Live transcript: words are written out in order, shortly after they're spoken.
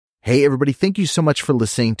Hey, everybody. Thank you so much for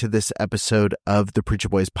listening to this episode of the Preacher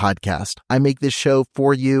Boys podcast. I make this show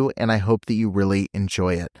for you, and I hope that you really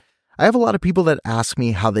enjoy it. I have a lot of people that ask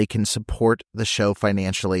me how they can support the show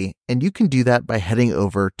financially, and you can do that by heading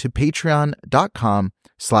over to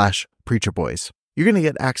patreon.com/preacherboys. You're going to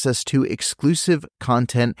get access to exclusive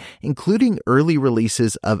content, including early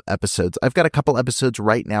releases of episodes. I've got a couple episodes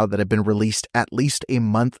right now that have been released at least a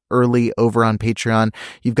month early over on Patreon.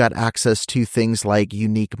 You've got access to things like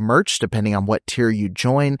unique merch, depending on what tier you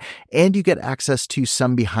join, and you get access to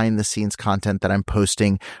some behind the scenes content that I'm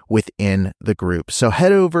posting within the group. So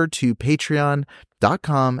head over to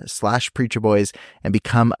patreon.com/preacherboys and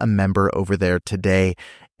become a member over there today.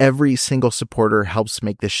 Every single supporter helps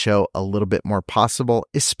make this show a little bit more possible,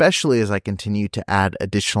 especially as I continue to add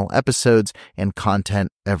additional episodes and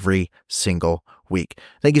content every single week.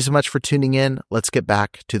 Thank you so much for tuning in. Let's get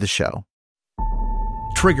back to the show.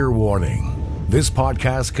 Trigger warning. This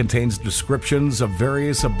podcast contains descriptions of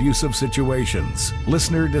various abusive situations.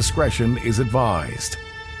 Listener discretion is advised.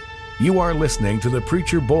 You are listening to the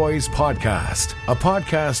Preacher Boys podcast, a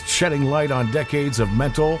podcast shedding light on decades of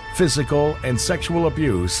mental, physical, and sexual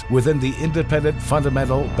abuse within the independent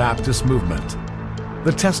fundamental Baptist movement.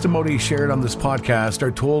 The testimonies shared on this podcast are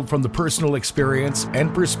told from the personal experience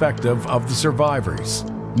and perspective of the survivors.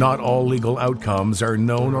 Not all legal outcomes are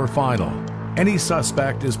known or final. Any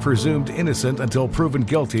suspect is presumed innocent until proven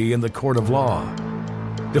guilty in the court of law.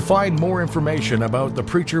 To find more information about the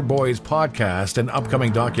Preacher Boys podcast and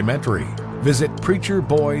upcoming documentary, visit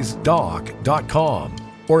preacherboysdoc.com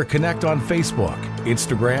or connect on Facebook,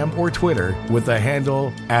 Instagram, or Twitter with the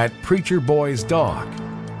handle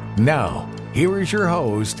 @preacherboysdoc. Now, here is your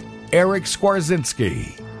host, Eric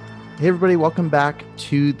Skwarczynski. Hey, everybody. Welcome back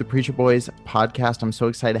to the Preacher Boys podcast. I'm so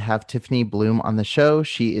excited to have Tiffany Bloom on the show.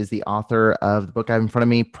 She is the author of the book I have in front of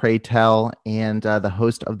me, Pray Tell, and the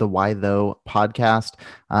host of the Why Though podcast.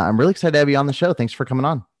 I'm really excited to have you on the show. Thanks for coming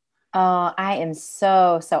on. Oh, I am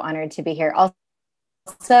so honored to be here.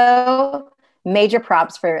 Also, major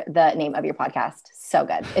props for the name of your podcast. So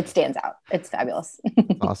good. It stands out. It's fabulous.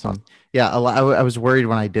 Awesome. Yeah. I was worried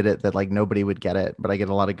when I did it that like nobody would get it, but I get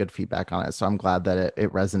a lot of good feedback on it. So I'm glad that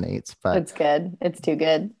it resonates. But it's good. It's too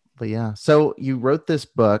good. But yeah. So you wrote this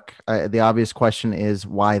book. The obvious question is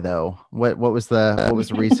why though? What was the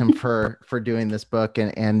reason for doing this book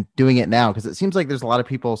and doing it now? Because it seems like there's a lot of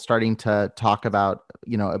people starting to talk about,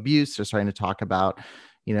 abuse. They're starting to talk about,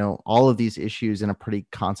 all of these issues in a pretty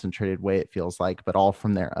concentrated way, it feels like, but all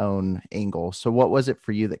from their own angle. So what was it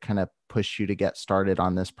for you that kind of pushed you to get started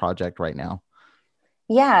on this project right now?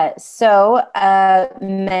 Yeah. So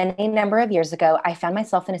many number of years ago, I found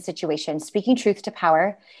myself in a situation, speaking truth to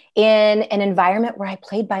power, in an environment where I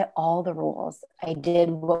played by all the rules. I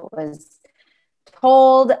did what was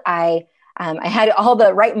told. I had all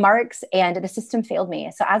the right marks and the system failed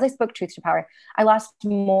me. So as I spoke truth to power, I lost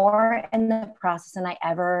more in the process than I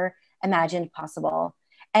ever imagined possible.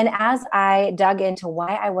 And as I dug into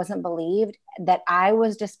why I wasn't believed, that I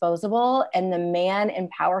was disposable and the man in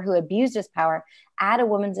power who abused his power at a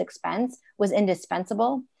woman's expense was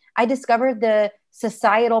indispensable, I discovered the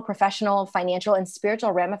societal, professional, financial, and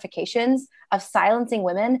spiritual ramifications of silencing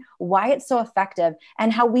women, why it's so effective,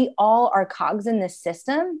 and how we all are cogs in this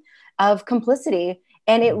system of complicity.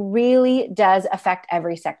 And it really does affect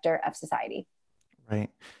every sector of society. Right.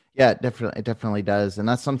 Yeah, it definitely does. And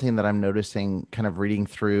that's something that I'm noticing kind of reading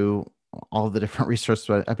through all the different research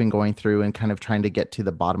that I've been going through and kind of trying to get to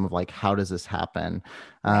the bottom of like, how does this happen?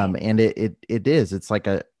 Right. And it's like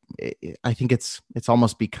I think it's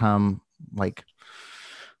almost become like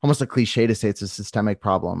almost a cliche to say it's a systemic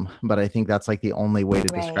problem, but I think that's like the only way to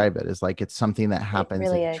describe it is like, it's something that happens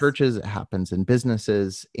in churches, it happens in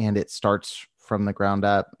businesses, and it starts from the ground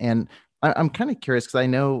up. And I'm kind of curious because I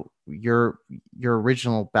know your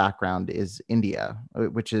original background is India,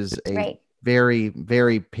 which is a very,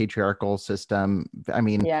 very patriarchal system. I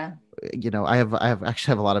mean, yeah. I have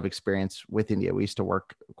a lot of experience with India. We used to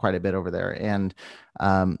work quite a bit over there, and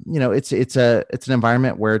it's an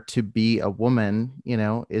environment where to be a woman,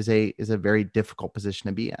 is a very difficult position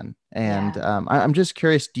to be in. And I'm just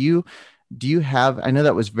curious, do you have, I know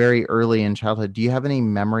that was very early in childhood. Do you have any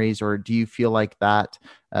memories, or do you feel like that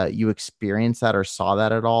you experienced that or saw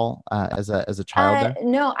that at all as a child?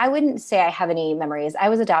 No, I wouldn't say I have any memories. I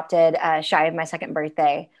was adopted shy of my second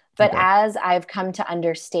birthday. But as I've come to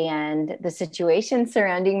understand the situation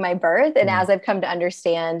surrounding my birth, and as I've come to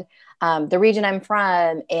understand the region I'm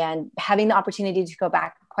from, and having the opportunity to go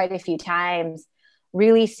back quite a few times,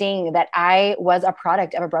 really seeing that I was a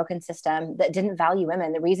product of a broken system that didn't value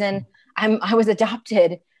women. The reason I was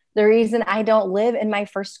adopted The reason I don't live in my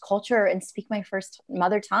first culture and speak my first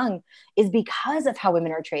mother tongue is because of how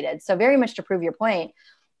women are treated. So very much to prove your point,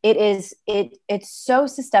 it's so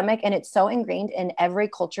systemic and it's so ingrained in every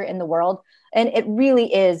culture in the world. And it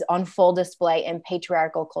really is on full display in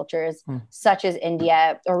patriarchal cultures such as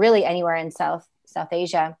India, or really anywhere in South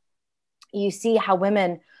Asia. You see how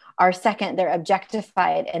women are second, they're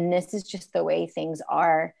objectified. And this is just the way things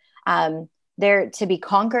are. They're to be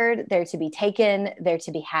conquered, they're to be taken, they're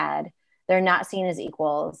to be had. They're not seen as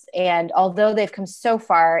equals. And although they've come so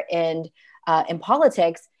far in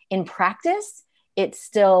politics, in practice, it's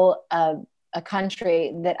still a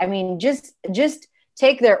country that, I mean, just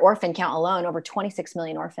take their orphan count alone, over 26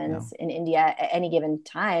 million orphans in India at any given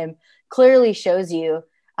time, clearly shows you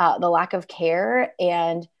the lack of care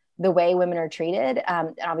and the way women are treated.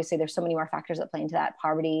 And obviously there's so many more factors that play into that,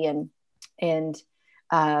 poverty and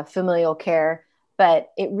familial care, but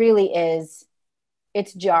it really is,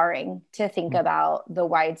 it's jarring to think about the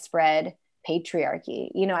widespread patriarchy.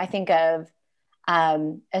 You know, I think of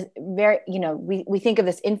as very, you know, we think of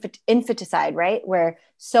this infanticide, right? Where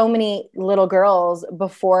so many little girls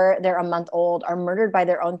before they're a month old are murdered by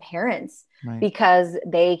their own parents because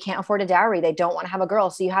they can't afford a dowry. They don't want to have a girl.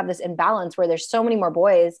 So you have this imbalance where there's so many more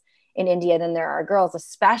boys in India than there are girls,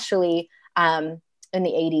 especially in the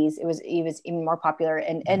 80s. It was even more popular.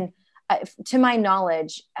 And to my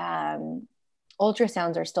knowledge,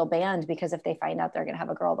 ultrasounds are still banned because if they find out they're going to have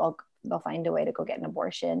a girl, they'll find a way to go get an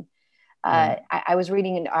abortion. I was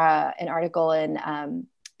reading an article in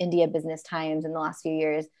India Business Times in the last few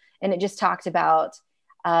years, and it just talked about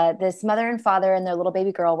this mother and father and their little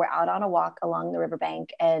baby girl were out on a walk along the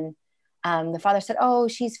riverbank, and the father said, "Oh,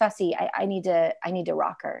 she's fussy. I need to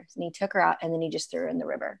rock her." And he took her out, and then he just threw her in the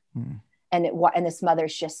river. And this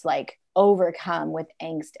mother's just like overcome with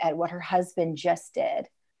angst at what her husband just did,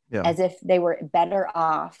 as if they were better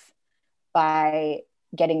off by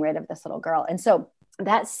getting rid of this little girl. And so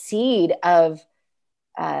that seed of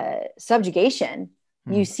subjugation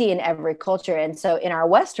you see in every culture. And so in our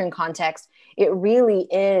Western context, it really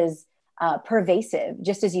is pervasive,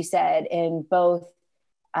 just as you said, in both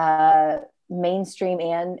mainstream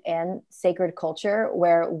and sacred culture,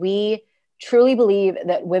 where we truly believe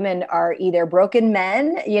that women are either broken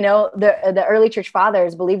men. You know, the early church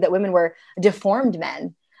fathers believed that women were deformed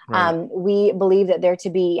men. We believe that they're to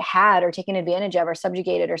be had or taken advantage of or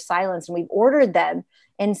subjugated or silenced. And we've ordered them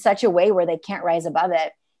in such a way where they can't rise above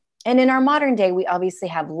it. And in our modern day, we obviously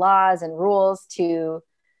have laws and rules to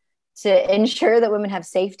ensure that women have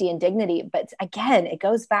safety and dignity. But again, it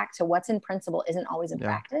goes back to what's in principle isn't always in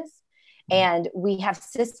practice. And we have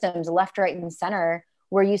systems left, right, and center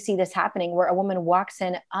where you see this happening, where a woman walks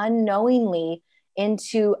in unknowingly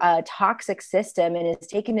into a toxic system and is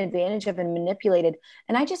taken advantage of and manipulated.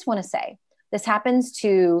 And I just want to say, this happens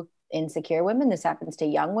to insecure women. This happens to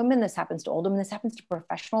young women. This happens to old women. This happens to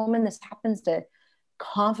professional women. This happens to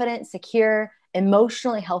confident, secure,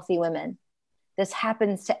 emotionally healthy women. This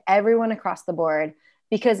happens to everyone across the board,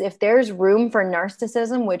 because if there's room for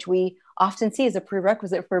narcissism, which we often see as a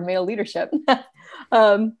prerequisite for male leadership,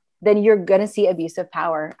 then you're going to see abuse of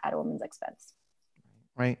power at a woman's expense.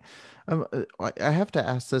 Right. I have to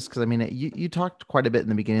ask this because, I mean, you talked quite a bit in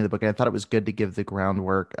the beginning of the book, and I thought it was good to give the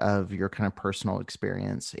groundwork of your kind of personal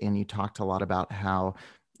experience. And you talked a lot about how,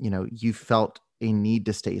 you know, you felt a need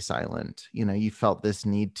to stay silent. You know, you felt this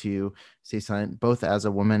need to stay silent, both as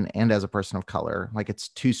a woman and as a person of color. Like, it's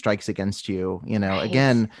two strikes against you, you know,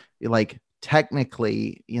 again, like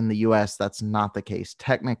technically in the US, that's not the case.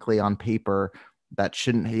 Technically on paper, that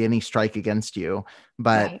shouldn't be any strike against you,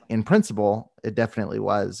 but in principle, it definitely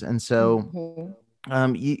was. And so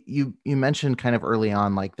you mentioned kind of early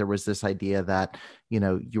on, like there was this idea that, you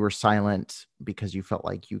know, you were silent because you felt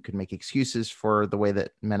like you could make excuses for the way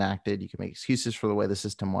that men acted. You could make excuses for the way the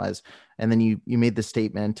system was. And then you made the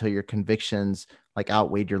statement until your convictions like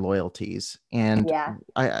outweighed your loyalties. And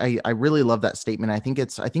I really love that statement. I think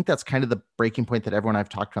that's kind of the breaking point that everyone I've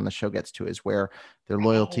talked to on the show gets to, is where their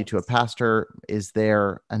loyalty to a pastor is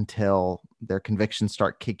there until their convictions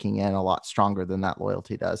start kicking in a lot stronger than that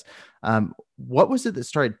loyalty does. What was it that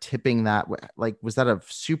started tipping that? Like, was that a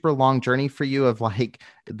super long journey for you of like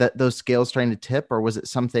that, those scales starting to tip, or was it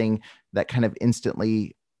something that kind of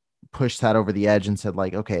instantly pushed that over the edge and said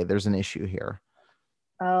like, okay, there's an issue here?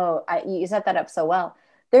 Oh, you set that up so well.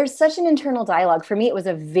 There's such an internal dialogue. For me, it was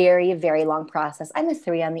a very, very long process. I'm a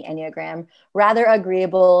 3 on the Enneagram, rather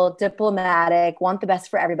agreeable, diplomatic, want the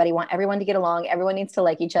best for everybody, want everyone to get along. Everyone needs to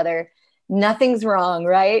like each other. Nothing's wrong,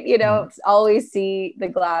 right? You know, always see the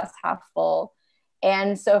glass half full.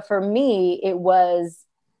 And so for me, it was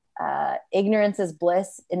ignorance is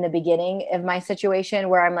bliss in the beginning of my situation,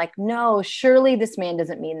 where I'm like, no, surely this man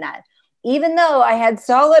doesn't mean that. Even though I had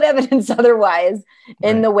solid evidence otherwise,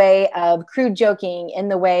 in the way of crude joking, in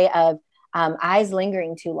the way of eyes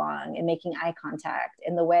lingering too long and making eye contact,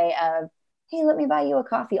 in the way of, hey, let me buy you a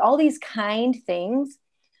coffee, all these kind things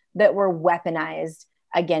that were weaponized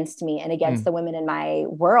against me and against the women in my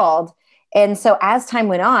world. And so as time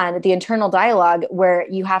went on, the internal dialogue where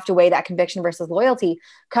you have to weigh that conviction versus loyalty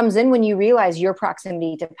comes in when you realize your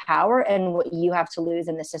proximity to power and what you have to lose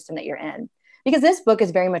in the system that you're in. Because this book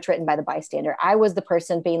is very much written by the bystander. I was the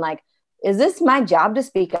person being like, is this my job to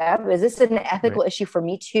speak up? Is this an ethical issue for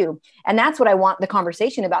me too? And that's what I want the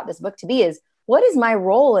conversation about this book to be, is what is my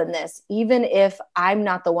role in this? Even if I'm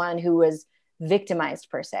not the one who was victimized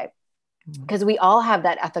per se, because we all have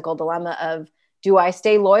that ethical dilemma of, do I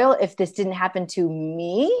stay loyal if this didn't happen to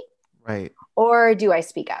me? Right. Or do I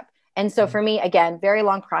speak up? And so for me, again, very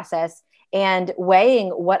long process and weighing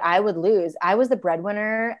what I would lose. I was the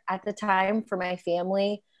breadwinner at the time for my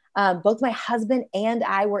family. Both my husband and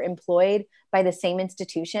I were employed by the same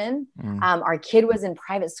institution. Our kid was in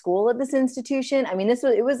private school at this institution. I mean,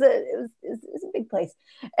 it was a big place.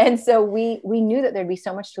 And so we knew that there'd be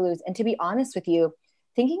so much to lose. And to be honest with you,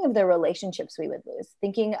 thinking of the relationships we would lose,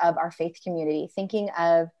 thinking of our faith community, thinking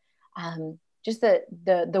of just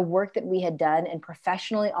the work that we had done, and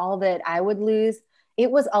professionally, all that I would lose, it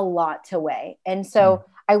was a lot to weigh. And so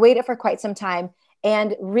I waited for quite some time.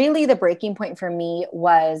 And really the breaking point for me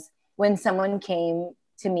was when someone came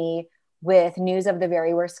to me with news of the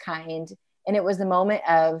very worst kind. And it was the moment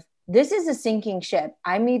of, this is a sinking ship.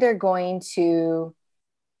 I'm either going to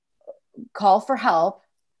call for help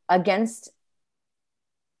against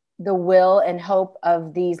the will and hope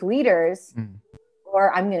of these leaders,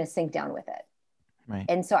 or I'm going to sink down with it. Right.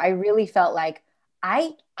 And so I really felt like,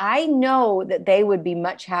 I know that they would be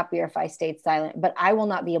much happier if I stayed silent, but I will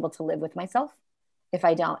not be able to live with myself if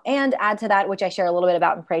I don't. And add to that, which I share a little bit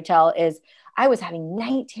about in Pray Tell, is I was having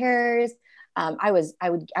night terrors. I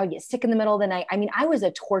would get sick in the middle of the night. I mean, I was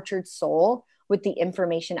a tortured soul with the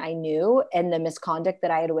information I knew and the misconduct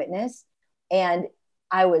that I had witnessed. And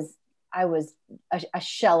I was a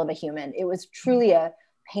shell of a human. It was truly a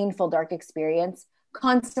painful, dark experience,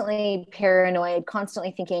 constantly paranoid,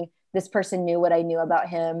 constantly thinking this person knew what I knew about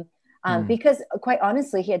him. Because quite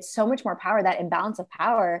honestly, he had so much more power, that imbalance of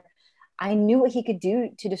power. I knew what he could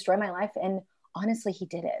do to destroy my life. And honestly, he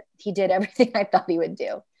did it. He did everything I thought he would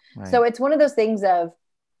do. Right. So it's one of those things of,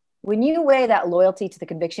 when you weigh that loyalty to the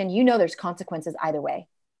conviction, you know, there's consequences either way.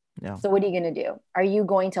 Yeah. So what are you going to do? Are you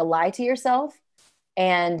going to lie to yourself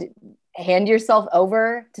and hand yourself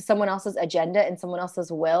over to someone else's agenda and someone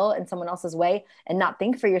else's will and someone else's way and not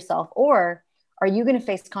think for yourself? Or are you going to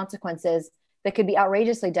face consequences that could be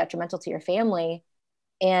outrageously detrimental to your family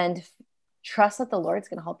and trust that the Lord's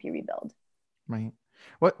going to help you rebuild? Right.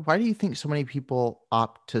 Why do you think so many people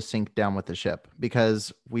opt to sink down with the ship?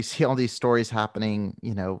 Because we see all these stories happening,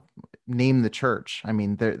 name the church. I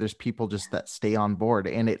mean, there's people just that stay on board,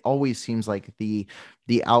 and it always seems like the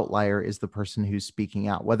outlier is the person who's speaking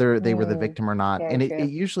out, whether they were the victim or not. And it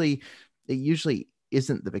usually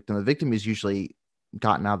isn't the victim. The victim is usually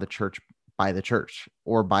gotten out of the church by the church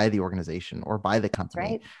or by the organization or by the company.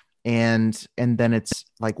 Right. And then it's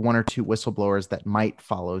like one or two whistleblowers that might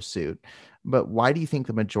follow suit. But why do you think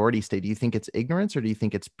the majority stay? Do you think it's ignorance, or do you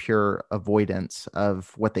think it's pure avoidance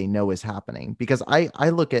of what they know is happening? Because I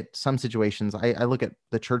look at some situations, I look at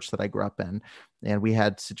the church that I grew up in, and we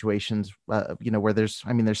had situations, where there's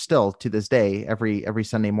still to this day, every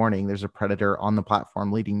Sunday morning, there's a predator on the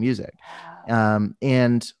platform leading music.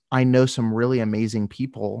 And I know some really amazing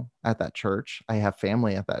people at that church. I have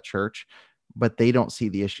family at that church, but they don't see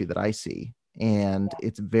the issue that I see. And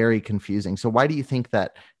it's very confusing. So why do you think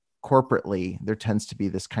that corporately there tends to be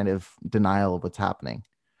this kind of denial of what's happening?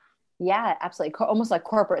 Yeah, absolutely. Almost like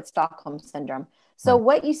corporate Stockholm syndrome. So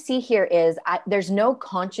what you see here is there's no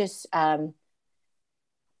conscious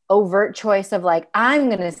overt choice of like, I'm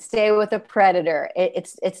going to stay with a predator.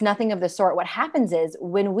 It's nothing of the sort. What happens is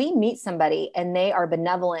when we meet somebody and they are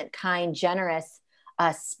benevolent, kind, generous,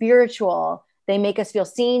 spiritual, they make us feel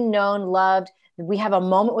seen, known, loved. We have a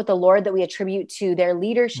moment with the Lord that we attribute to their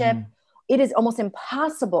leadership. It is almost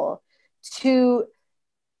impossible to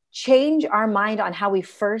change our mind on how we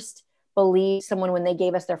first believe someone when they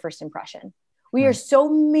gave us their first impression. We are so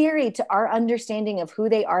married to our understanding of who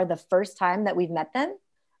they are the first time that we've met them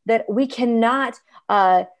that we cannot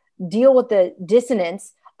deal with the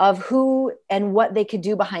dissonance of who and what they could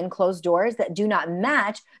do behind closed doors that do not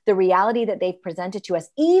match the reality that they've presented to us,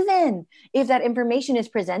 even if that information is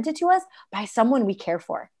presented to us by someone we care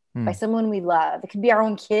for. by someone we love. It could be our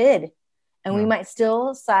own kid. And we might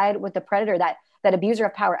still side with the predator, that abuser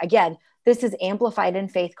of power. Again, this is amplified in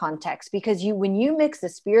faith context, because when you mix the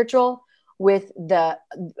spiritual with the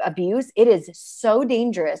abuse, it is so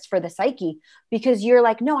dangerous for the psyche, because you're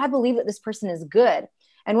like, no, I believe that this person is good.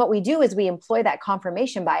 And what we do is we employ that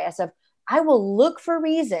confirmation bias of, I will look for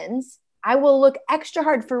reasons. I will look extra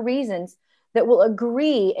hard for reasons that will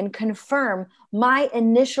agree and confirm my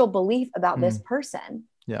initial belief about this person.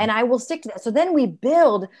 Yeah. And I will stick to that. So then we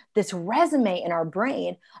build this resume in our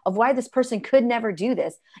brain of why this person could never do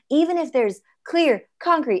this, even if there's clear,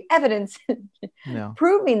 concrete evidence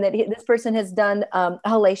proving that this person has done a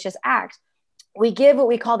hellacious act. We give what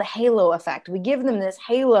we call the halo effect. We give them this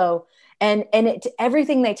halo, and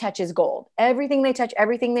everything they touch is gold. Everything they touch,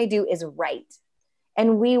 everything they do is right.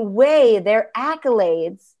 And we weigh their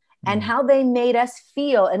accolades and how they made us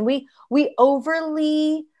feel. And we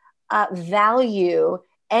overly value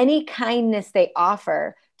any kindness they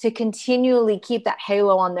offer to continually keep that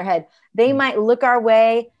halo on their head. They might look our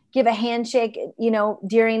way, give a handshake,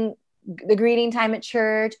 during the greeting time at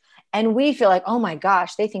church, and we feel like, oh my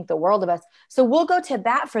gosh, they think the world of us. So we'll go to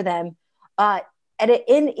bat for them at an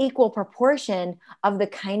unequal proportion of the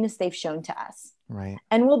kindness they've shown to us. Right.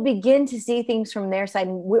 And we'll begin to see things from their side.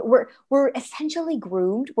 We're essentially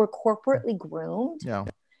groomed. We're corporately groomed. Yeah.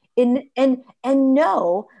 And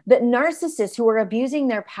know that narcissists who are abusing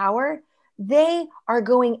their power, they are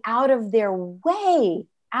going out of their way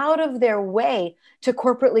to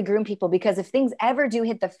corporately groom people, because if things ever do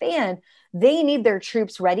hit the fan, they need their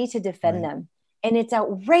troops ready to defend them. And it's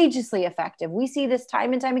outrageously effective. We see this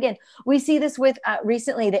time and time again. We see this with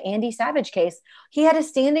recently the Andy Savage case. He had a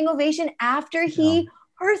standing ovation after he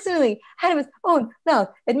personally had his own mouth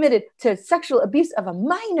admitted to sexual abuse of a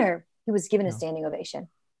minor. He was given a standing ovation.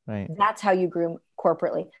 Right. That's how you groom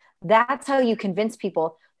corporately. That's how you convince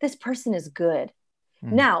people this person is good.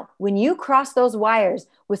 Now, when you cross those wires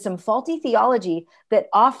with some faulty theology that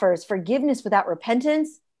offers forgiveness without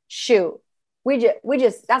repentance, shoot, we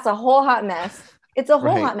just that's a whole hot mess. It's a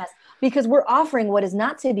whole hot mess, because we're offering what is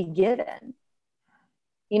not to be given.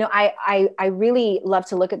 I really love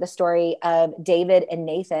to look at the story of David and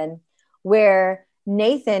Nathan, where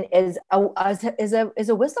Nathan is a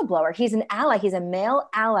whistleblower. He's an ally. He's a male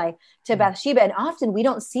ally to Bathsheba. And often we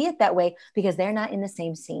don't see it that way because they're not in the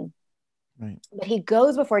same scene. Right. But he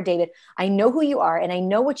goes before David. I know who you are, and I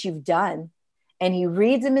know what you've done. And he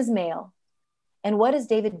reads him his mail. And what does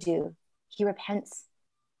David do? He repents.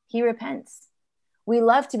 He repents. We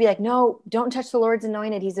love to be like, no, don't touch the Lord's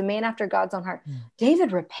anointed. He's a man after God's own heart.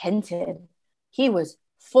 David repented. He was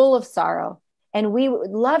full of sorrow. And we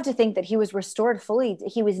would love to think that he was restored fully.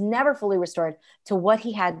 He was never fully restored to what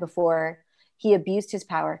he had before he abused his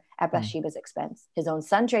power at Bathsheba's expense. His own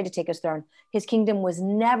son tried to take his throne. His kingdom was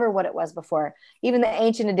never what it was before. Even the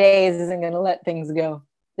Ancient of Days isn't going to let things go.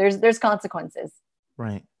 There's consequences.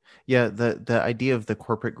 Right. Yeah. The idea of the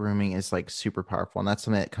corporate grooming is like super powerful. And that's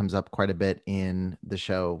something that comes up quite a bit in the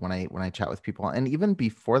show when I chat with people. And even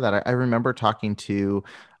before that, I remember talking to,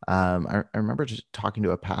 I remember just talking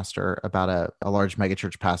to a pastor about a large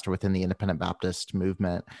megachurch pastor within the Independent Baptist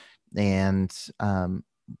movement. And,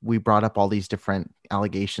 we brought up all these different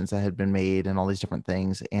allegations that had been made and all these different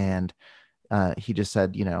things. And, he just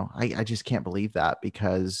said, I just can't believe that,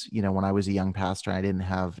 because, when I was a young pastor, I didn't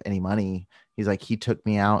have any money. He's like, he took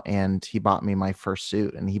me out and he bought me my first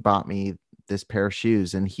suit, and he bought me this pair of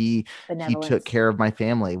shoes, and he took care of my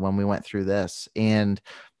family when we went through this. And,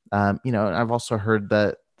 I've also heard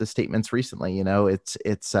the statements recently,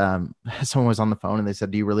 it's someone was on the phone and they said,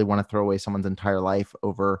 do you really want to throw away someone's entire life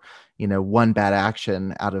over, one bad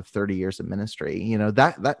action out of 30 years of ministry?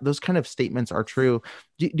 That those kind of statements are true.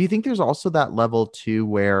 Do you think there's also that level too,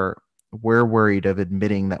 where we're worried of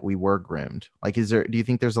admitting that we were groomed? Like, do you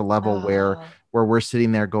think there's a level where we're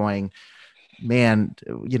sitting there going, man,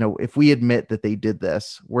 if we admit that they did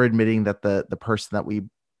this, we're admitting that the person that we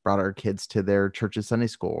brought our kids to their church's Sunday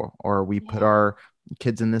school, or we put our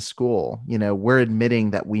kids in this school, we're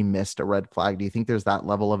admitting that we missed a red flag. Do you think there's that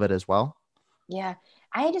level of it as well? Yeah.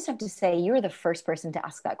 I just have to say, you were the first person to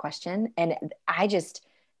ask that question. And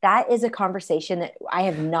that is a conversation that I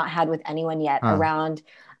have not had with anyone yet around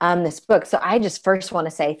this book. So I just first want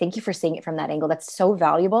to say, thank you for seeing it from that angle. That's so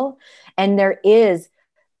valuable. And there is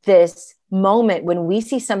this moment when we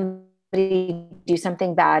see somebody do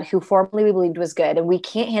something bad who formerly we believed was good, and we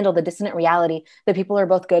can't handle the dissonant reality that people are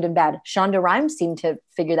both good and bad. Shonda Rhimes seemed to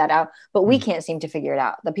figure that out, but we can't seem to figure it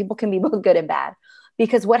out, that people can be both good and bad.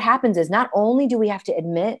 Because what happens is, not only do we have to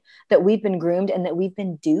admit that we've been groomed and that we've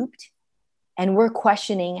been duped, and we're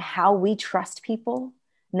questioning how we trust people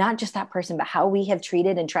not just that person, but how we have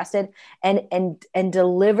treated and trusted and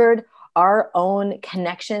delivered our own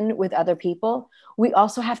connection with other people, we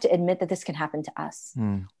also have to admit that this can happen to us.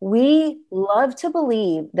 We love to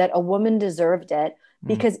believe that a woman deserved it,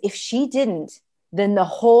 because if she didn't, then the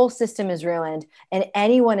whole system is ruined and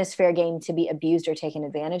anyone is fair game to be abused or taken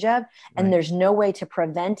advantage of. And there's no way to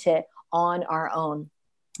prevent it on our own.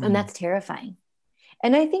 And that's terrifying.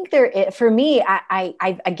 And I think for me,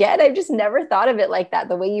 I've just never thought of it like that.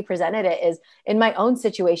 The way you presented it is, in my own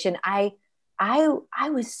situation, I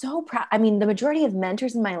was so proud. I mean, the majority of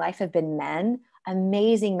mentors in my life have been men,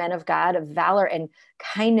 amazing men of God, of valor and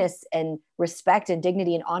kindness and respect and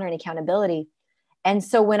dignity and honor and accountability. And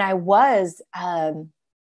so when I was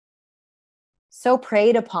so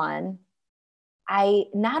preyed upon, I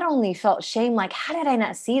not only felt shame, like, how did I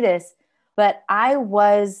not see this? But I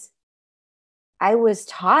was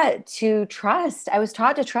taught to trust. I was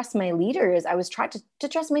taught to trust my leaders. I was taught to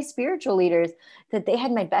trust my spiritual leaders, that they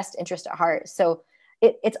had my best interest at heart. So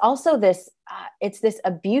it's also this, it's this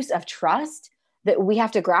abuse of trust that we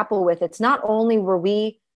have to grapple with. It's not only where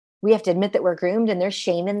we have to admit that we're groomed, and there's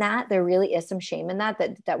shame in that. There really is some shame in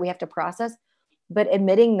that we have to process, but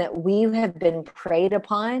admitting that we have been preyed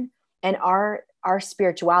upon, and our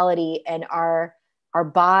spirituality and our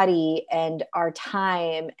body and our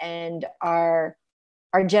time and our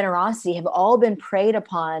generosity have all been preyed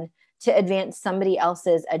upon to advance somebody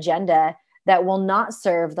else's agenda that will not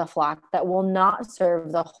serve the flock, that will not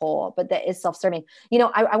serve the whole, but that is self-serving.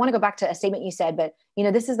 I want to go back to a statement you said, but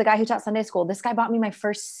this is the guy who taught Sunday school. This guy bought me my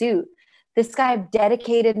first suit. This guy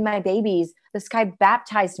dedicated my babies. This guy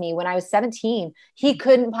baptized me when I was 17. He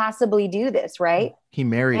couldn't possibly do this, right? He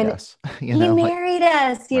married us. He married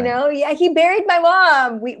us, Yeah, he buried my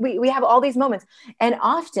mom. We have all these moments. And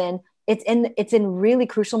often it's in really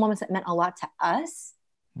crucial moments that meant a lot to us.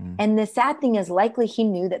 And the sad thing is, likely he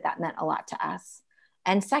knew that meant a lot to us.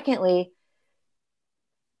 And secondly,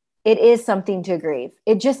 it is something to grieve.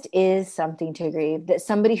 It just is something to grieve that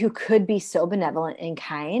somebody who could be so benevolent and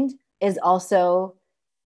kind is also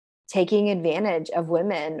taking advantage of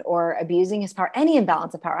women or abusing his power, any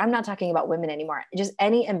imbalance of power. I'm not talking about women anymore, just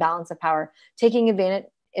any imbalance of power, taking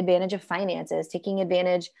advantage of finances, taking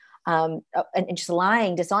advantage and just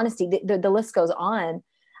lying, dishonesty, the list goes on.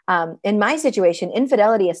 In my situation,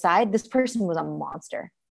 infidelity aside, this person was a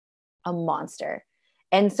monster.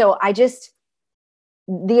 And so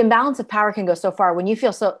the imbalance of power can go so far when you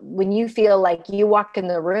feel like you walk in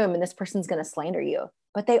the room and this person's going to slander you,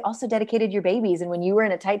 but they also dedicated your babies. And when you were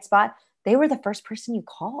in a tight spot, they were the first person you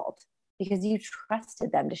called because you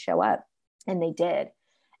trusted them to show up, and they did.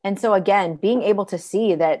 And so again, being able to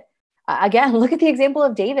see that, again, look at the example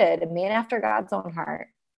of David, a man after God's own heart,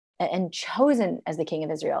 and chosen as the king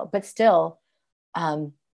of Israel, but still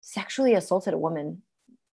sexually assaulted a woman.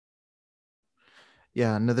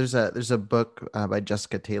 Yeah, no, there's a book by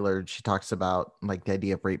Jessica Taylor. She talks about like the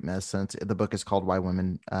idea of rape myths, and the book is called Why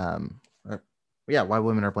Women Are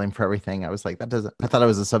Blamed for Everything. I was like, I thought it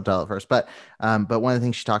was a subtitle at first, but one of the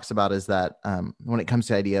things she talks about is that when it comes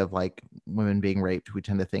to the idea of like women being raped, we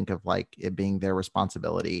tend to think of like it being their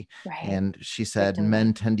responsibility. Right. And she said,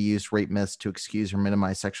 men tend to use rape myths to excuse or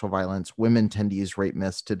minimize sexual violence. Women tend to use rape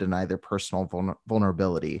myths to deny their personal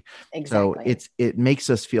vulnerability. Exactly. So it makes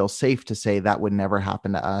us feel safe to say that would never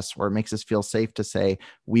happen to us, or it makes us feel safe to say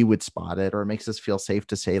we would spot it, or it makes us feel safe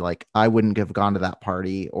to say like, I wouldn't have gone to that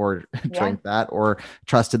party or drank that, or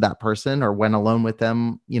trusted that person, or went alone with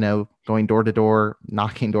them, going door to door,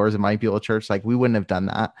 knocking doors in my people church. Like we wouldn't have done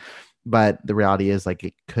that. But the reality is like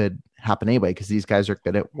it could happen anyway, because these guys are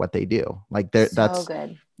good at what they do. Like that's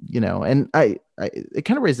good, and I it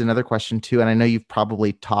kind of raised another question too. And I know you've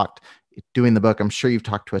probably talked doing the book. I'm sure you've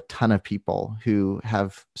talked to a ton of people who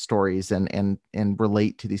have stories and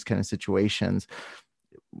relate to these kind of situations.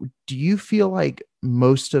 Do you feel like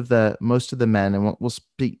most of the men, and we'll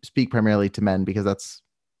speak primarily to men because that's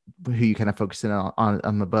who you kind of focus in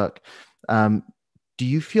on the book. Do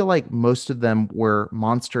you feel like most of them were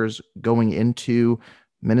monsters going into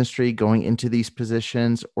ministry, going into these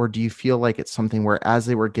positions? Or do you feel like it's something where as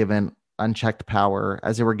they were given unchecked power,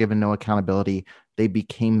 as they were given no accountability, they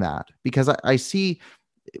became that? Because I see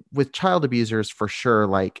with child abusers for sure,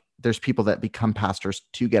 like there's people that become pastors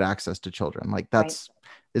to get access to children. Like that's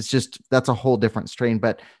a whole different strain.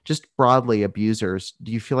 But just broadly, abusers,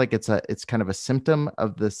 do you feel like it's kind of a symptom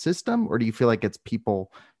of the system, or do you feel like it's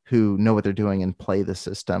people who know what they're doing and play the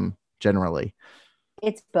system generally?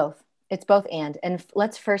 It's both. And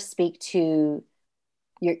let's first speak to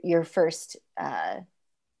your first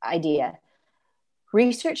idea.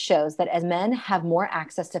 Research shows that as men have more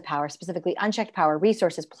access to power, specifically unchecked power,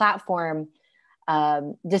 resources, platform,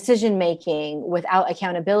 decision making, without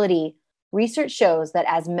accountability. Research shows that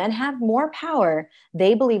as men have more power,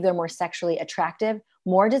 they believe they're more sexually attractive,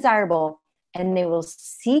 more desirable, and they will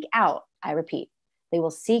seek out, I repeat, they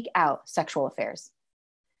will seek out sexual affairs,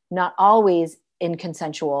 not always in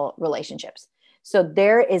consensual relationships. So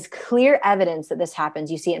there is clear evidence that this happens.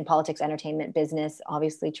 You see it in politics, entertainment, business,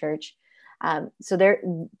 obviously church. So their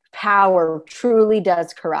power truly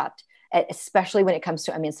does corrupt, especially when it comes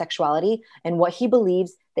to a man's sexuality and what he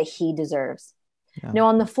believes that he deserves. Yeah. Now,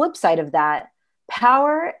 on the flip side of that,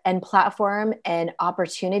 power and platform and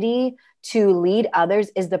opportunity to lead others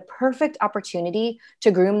is the perfect opportunity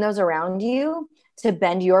to groom those around you to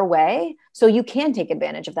bend your way so you can take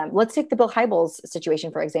advantage of them. Let's take the Bill Hybels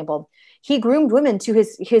situation, for example. He groomed women to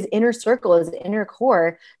his inner circle, his inner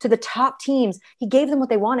core, to the top teams. He gave them what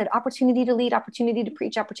they wanted: opportunity to lead, opportunity to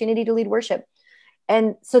preach, opportunity to lead worship.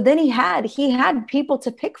 And so then he had people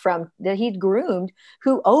to pick from that he'd groomed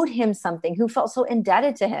who owed him something, who felt so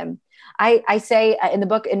indebted to him. I say in the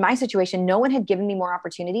book, in my situation, no one had given me more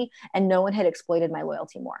opportunity and no one had exploited my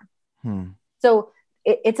loyalty more. So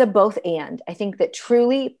it's a both and. I think that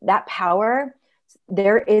truly that power,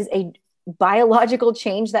 there is a biological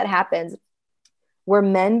change that happens where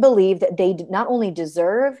men believe that they not only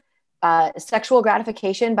deserve sexual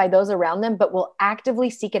gratification by those around them, but will actively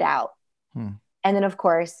seek it out. And then, of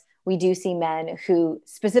course, we do see men who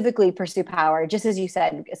specifically pursue power, just as you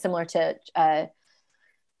said, similar to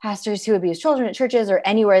pastors who abuse children at churches or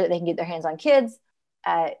anywhere that they can get their hands on kids.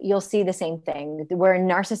 You'll see the same thing where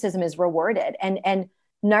narcissism is rewarded. And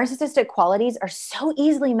narcissistic qualities are so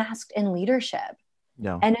easily masked in leadership.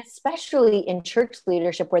 Yeah. And especially in church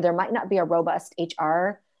leadership, where there might not be a robust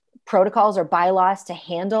HR protocols or bylaws to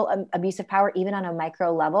handle abusive power, even on a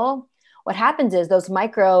micro level. What happens is those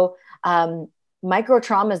micro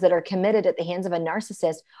traumas that are committed at the hands of a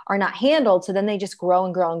narcissist are not handled. So then they just grow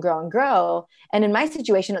and grow and grow and grow. And in my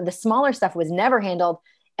situation, the smaller stuff was never handled.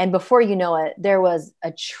 And before you know it, there was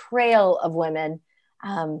a trail of women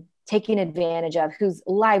taken advantage of, whose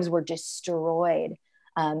lives were destroyed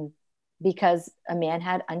because a man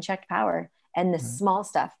had unchecked power and the small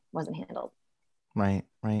stuff wasn't handled. Right.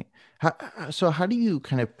 So how do you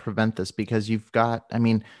kind of prevent this? Because you've got, I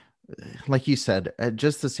mean, like you said,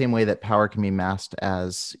 just the same way that power can be masked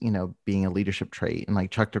as, being a leadership trait, and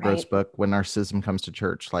like Chuck DeGroat's book, When Narcissism Comes to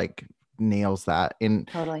Church, like nails that.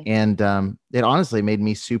 Totally. And it honestly made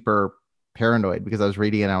me super paranoid, because I was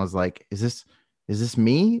reading and I was like, is this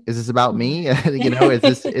me? Is this about me?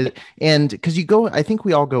 And because I think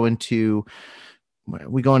we all go into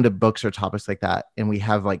books or topics like that, and we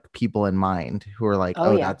have like people in mind who are like,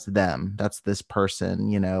 oh, that's them, that's this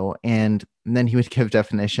person, and then he would give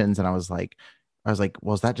definitions, and I was like,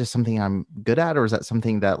 well, is that just something I'm good at, or is that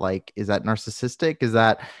something that like, is that narcissistic? Is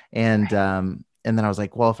that, and then I was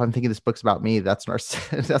like, well, if I'm thinking this book's about me, that's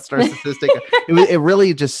narcissistic. It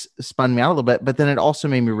really just spun me out a little bit. But then it also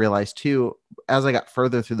made me realize too, as I got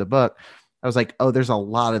further through the book, I was like, oh, there's a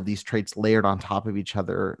lot of these traits layered on top of each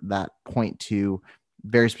other that point to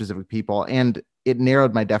very specific people. And it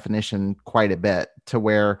narrowed my definition quite a bit to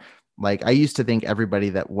where, like, I used to think everybody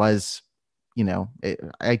that was,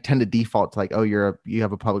 I tend to default to like, oh, you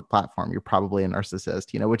have a public platform, you're probably a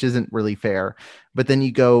narcissist, which isn't really fair. But then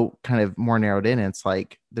you go kind of more narrowed in, and it's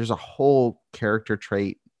like, there's a whole character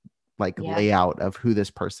trait, like layout of who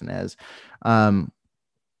this person is. But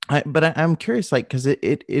I'm curious, like, cause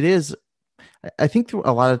it is, I think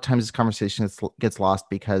a lot of times this conversation gets lost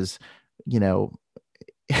because,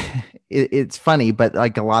 it's funny, but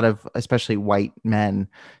like a lot of, especially white men,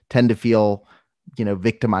 tend to feel,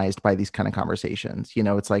 victimized by these kind of conversations.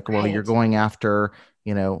 It's like, well, you're going after,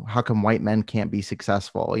 how come white men can't be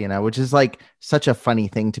successful, which is like such a funny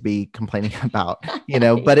thing to be complaining about,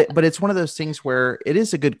 but it's one of those things where it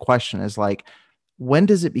is a good question, is like, when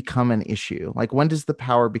does it become an issue? Like, when does the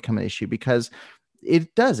power become an issue? Because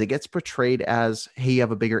it gets portrayed as, hey, you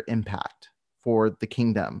have a bigger impact for the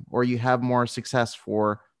kingdom, or you have more success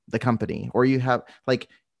for the company, or you have like,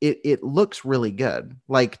 it looks really good,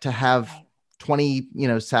 like to have 20,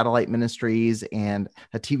 satellite ministries and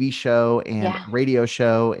a TV show and radio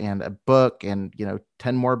show and a book and,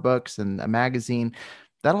 10 more books and a magazine.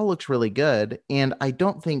 That all looks really good. And I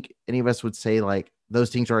don't think any of us would say like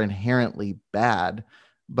those things are inherently bad,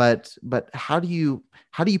 but how do you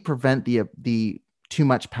prevent the too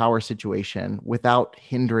much power situation without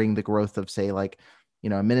hindering the growth of, say, like,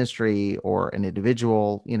 a ministry or an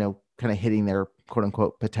individual, kind of hitting their quote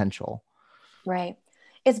unquote potential? Right.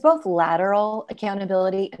 It's both lateral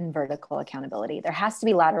accountability and vertical accountability. There has to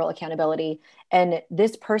be lateral accountability. And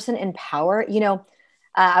this person in power,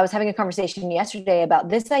 I was having a conversation yesterday about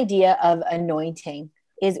this idea of anointing.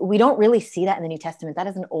 Is we don't really see that in the New Testament. That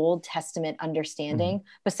is an Old Testament understanding. Mm-hmm.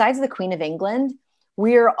 Besides the Queen of England,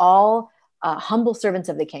 we are all humble servants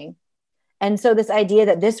of the King. And so this idea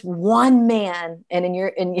that this one man,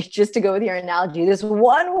 and just to go with your analogy, this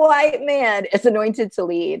one white man is anointed to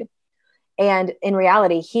lead. And in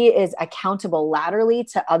reality, he is accountable laterally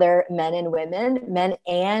to other men and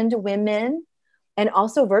women, and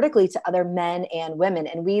also vertically to other men and women.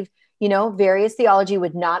 And we've, various theology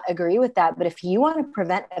would not agree with that. But if you want to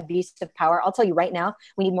prevent abuse of power, I'll tell you right now,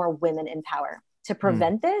 we need more women in power to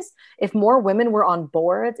prevent this. If more women were on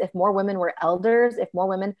boards, if more women were elders, if more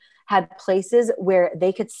women had places where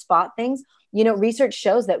they could spot things, research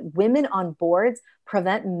shows that women on boards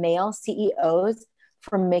prevent male CEOs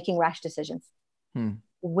from making rash decisions.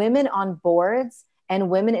 Women on boards and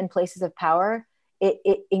women in places of power,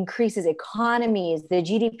 it increases economies. The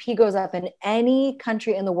GDP goes up in any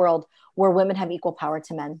country in the world where women have equal power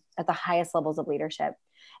to men at the highest levels of leadership.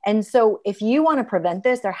 And so if you want to prevent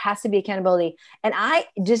this, there has to be accountability. And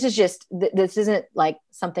this isn't like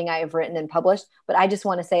something I have written and published, but I just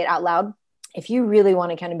want to say it out loud. If you really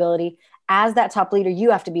want accountability as that top leader,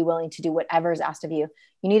 you have to be willing to do whatever is asked of you.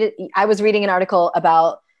 I was reading an article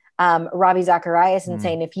about Ravi Zacharias and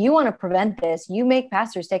saying, if you want to prevent this, you make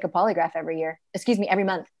pastors take a polygraph every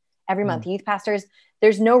month. Youth pastors,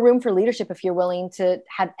 there's no room for leadership if you're willing to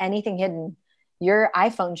have anything hidden. Your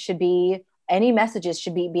iPhone should be, any messages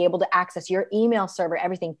should be able to access your email server,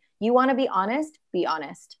 everything. You want to be honest, be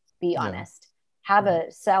honest. Have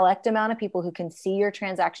a select amount of people who can see your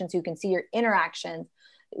transactions, who can see your interactions,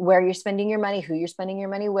 where you're spending your money, who you're spending your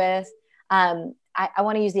money with. I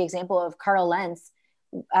want to use the example of Carl Lentz.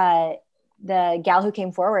 The gal who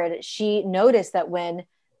came forward, she noticed that when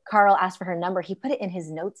Carl asked for her number, he put it in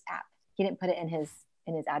his notes app. He didn't put it in his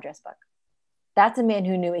address book. That's a man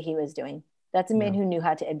who knew what he was doing. That's a man who knew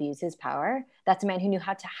how to abuse his power. That's a man who knew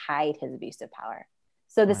how to hide his abuse of power.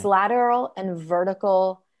 So this lateral and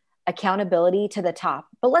vertical accountability to the top.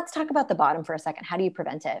 But let's talk about the bottom for a second. How do you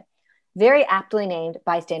prevent it? Very aptly named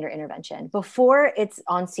bystander intervention. Before it's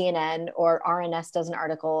on CNN or RNS does an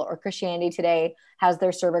article or Christianity Today has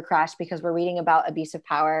their server crash because we're reading about abuse of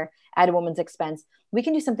power at a woman's expense, we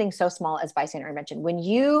can do something so small as bystander intervention. When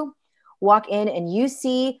you walk in and you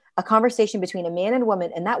see a conversation between a man and a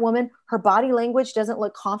woman, and that woman, her body language doesn't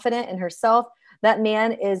look confident in herself, that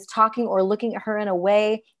man is talking or looking at her in a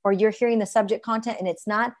way, or you're hearing the subject content and it's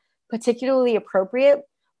not particularly appropriate,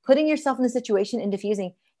 putting yourself in the situation and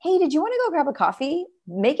diffusing. Hey, did you want to go grab a coffee?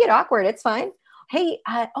 Make it awkward. It's fine. Hey,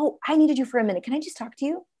 I needed you for a minute. Can I just talk to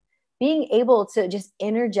you? Being able to just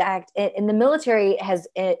interject. And the military has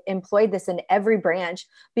employed this in every branch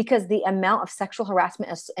because the amount of sexual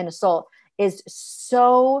harassment and assault is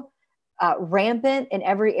so rampant in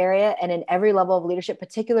every area and in every level of leadership,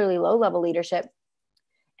 particularly low-level leadership.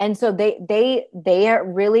 And so they are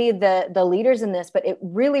really the leaders in this, but it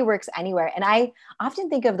really works anywhere. And I often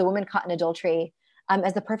think of the woman caught in adultery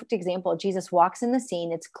as the perfect example. Jesus walks in the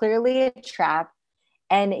scene. It's clearly a trap.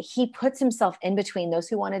 And he puts himself in between those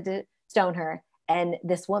who wanted to stone her and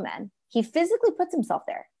this woman. He physically puts himself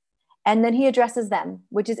there. And then he addresses them,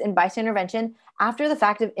 which is in bystander intervention. After the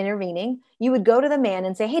fact of intervening, you would go to the man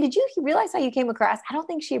and say, hey, did you realize how you came across? I don't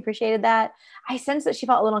think she appreciated that. I sense that she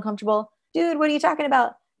felt a little uncomfortable. Dude, what are you talking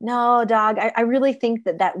about? No, dog, I really think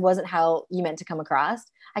that wasn't how you meant to come across.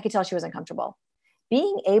 I could tell she was uncomfortable.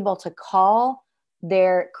 Being able to call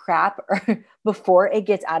their crap before it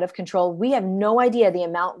gets out of control. We have no idea the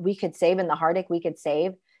amount we could save and the heartache we could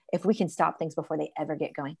save if we can stop things before they ever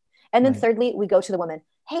get going. And then thirdly, we go to the woman.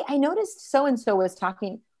 Hey, I noticed so-and-so was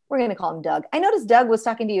talking. We're going to call him Doug. I noticed Doug was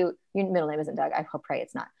talking to you. Your middle name isn't Doug. I pray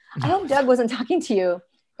it's not. I hope Doug wasn't talking to you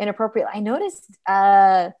inappropriately. I noticed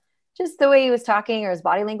just the way he was talking or his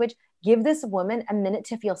body language. Give this woman a minute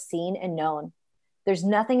to feel seen and known. There's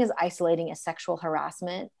nothing as isolating as sexual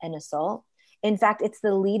harassment and assault. In fact, it's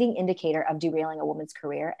the leading indicator of derailing a woman's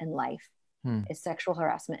career and life is sexual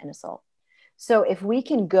harassment and assault. So if we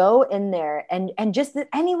can go in there and just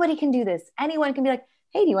anybody can do this, anyone can be like,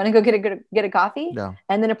 hey, do you want to go get a coffee? Yeah.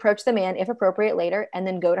 And then approach the man if appropriate later, and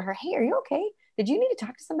then go to her. Hey, are you okay? Did you need to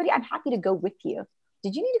talk to somebody? I'm happy to go with you.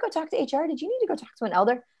 Did you need to go talk to HR? Did you need to go talk to an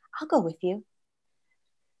elder? I'll go with you.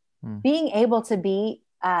 Being able to be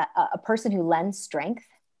a person who lends strength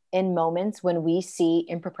in moments when we see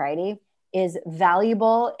impropriety is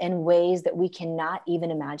valuable in ways that we cannot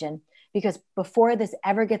even imagine. Because before this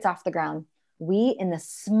ever gets off the ground, we, in the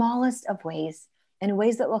smallest of ways, in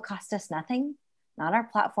ways that will cost us nothing, not our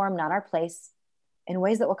platform, not our place, in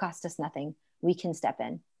ways that will cost us nothing, we can step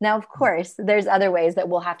in. Now, of course, there's other ways that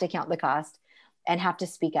we'll have to count the cost. and have to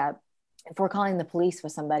speak up. If we're calling the police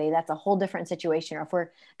with somebody, that's a whole different situation. Or if we're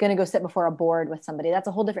going to go sit before a board with somebody, that's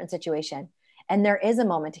a whole different situation. And there is a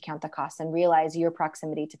moment to count the cost and realize your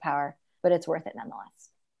proximity to power, but it's worth it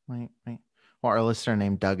nonetheless. Right. Well, our listener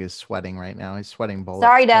named Doug is sweating right now. He's sweating bullets.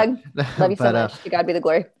 Sorry, Doug. Love you so much. To God be the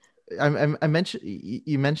glory. I mentioned,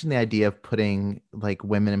 you mentioned the idea of putting like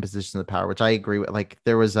women in positions of power, which I agree with. Like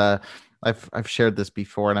there was I've shared this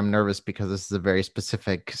before, and I'm nervous because this is a very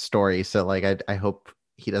specific story. So like, I hope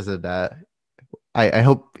he doesn't, I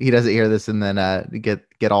hope he doesn't hear this and then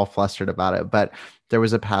get all flustered about it. But there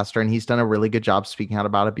was a pastor, and he's done a really good job speaking out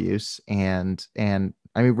about abuse, and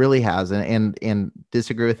I mean, really has, and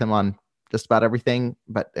disagree with him on just about everything,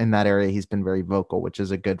 but in that area, he's been very vocal, which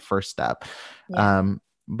is a good first step. Yeah.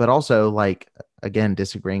 But also, like, again,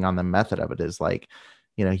 disagreeing on the method of it is like,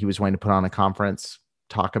 you know, he was going to put on a conference,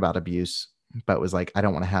 talk about abuse, but was like, I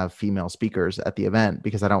don't want to have female speakers at the event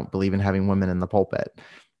because I don't believe in having women in the pulpit.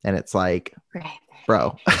 And it's like, right.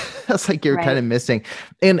 Bro, that's like, you're kind of missing.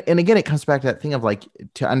 And again, it comes back to that thing of like,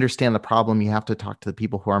 to understand the problem, you have to talk to the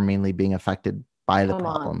people who are mainly being affected by the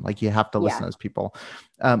problem. Like you have to listen to those people.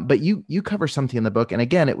 But you cover something in the book. And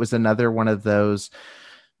again, it was another one of those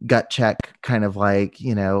gut check kind of like,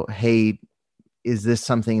 you know, hey, is this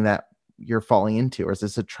something that you're falling into, or is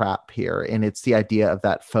this a trap here? And it's the idea of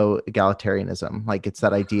that faux egalitarianism. Like it's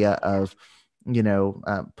that idea of, you know,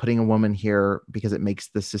 putting a woman here because it makes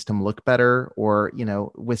the system look better, or, you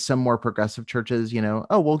know, with some more progressive churches, you know,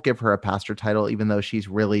 oh, we'll give her a pastor title, even though she's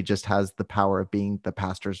really just has the power of being the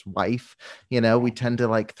pastor's wife. You know, we tend to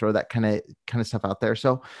like throw that kind of stuff out there.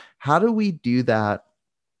 So how do we do that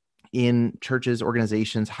in churches,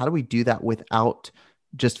 organizations? How do we do that without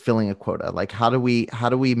just filling a quota? Like, how do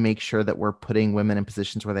we make sure that we're putting women in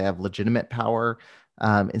positions where they have legitimate power,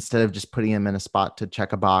 instead of just putting them in a spot to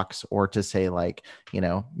check a box, or to say like, you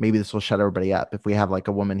know, maybe this will shut everybody up if we have like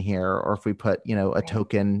a woman here, or if we put, you know, a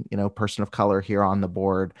token, you know, person of color here on the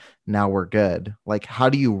board, now we're good. Like, how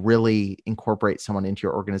do you really incorporate someone into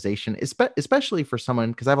your organization, especially for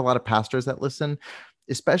someone, because I have a lot of pastors that listen,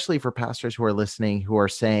 especially for pastors who are listening, who are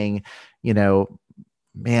saying, you know,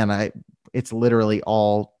 man, it's literally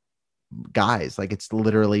all guys. Like it's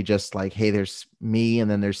literally just like, hey, there's me,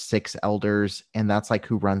 and then there's 6 elders, and that's like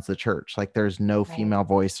who runs the church. Like there's no female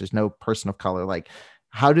voice, there's no person of color. Like,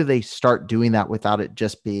 how do they start doing that without it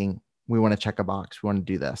just being, we want to check a box, we want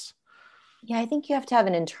to do this? Yeah, I think you have to have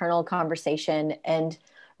an internal conversation and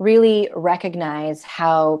really recognize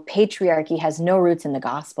how patriarchy has no roots in the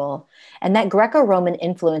gospel, and that Greco-Roman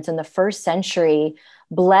influence in the first century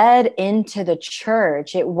bled into the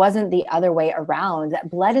church. It wasn't the other way around. That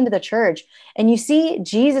bled into the church. And you see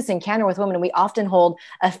Jesus' encounter with women, and we often hold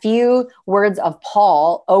a few words of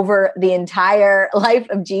Paul over the entire life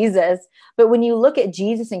of Jesus. But when you look at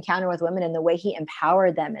Jesus' encounter with women and the way he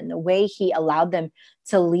empowered them and the way he allowed them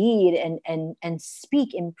to lead and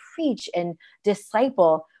speak and preach and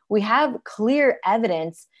disciple, we have clear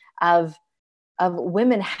evidence of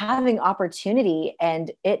women having opportunity and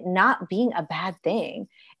it not being a bad thing.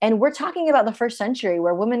 And we're talking about the first century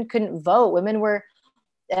where women couldn't vote. Women were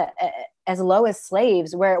as low as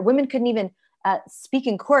slaves, where women couldn't even speak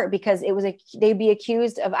in court because they'd be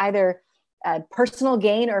accused of either personal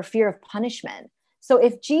gain or fear of punishment. So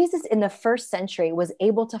if Jesus in the first century was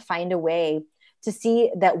able to find a way to see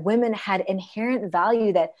that women had inherent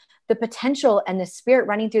value, that the potential and the spirit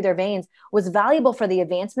running through their veins was valuable for the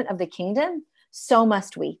advancement of the kingdom, so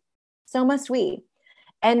must we. So must we.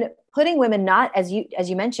 And putting women not, as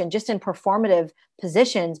you mentioned, just in performative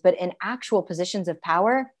positions, but in actual positions of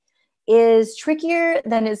power is trickier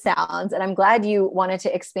than it sounds. And I'm glad you wanted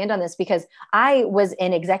to expand on this, because I was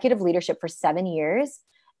in executive leadership for 7 years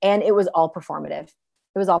and it was all performative.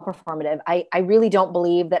 It was all performative. I really don't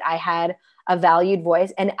believe that I had a valued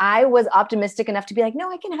voice. And I was optimistic enough to be like,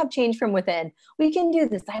 no, I can have change from within. We can do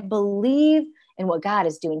this. I believe in what God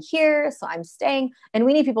is doing here. So I'm staying, and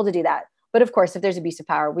we need people to do that. But of course, if there's abuse of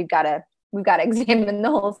power, we've got to examine the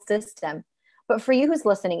whole system. But for you who's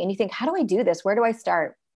listening and you think, how do I do this? Where do I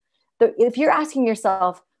start? If you're asking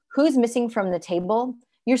yourself, who's missing from the table,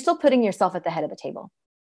 you're still putting yourself at the head of the table.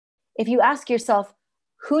 If you ask yourself,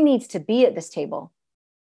 who needs to be at this table?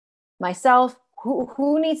 Myself.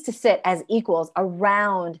 Who needs to sit as equals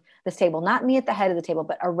around this table? Not me at the head of the table,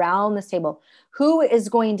 but around this table. Who is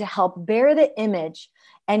going to help bear the image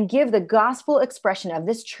and give the gospel expression of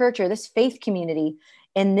this church or this faith community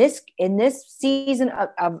in this season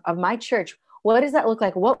of my church? What does that look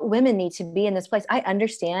like? What women need to be in this place? I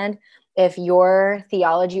understand if your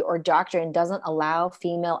theology or doctrine doesn't allow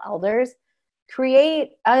female elders,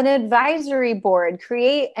 create an advisory board,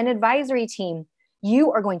 create an advisory team.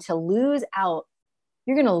 You are going to lose out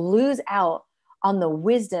you're going to lose out on the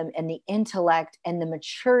wisdom and the intellect and the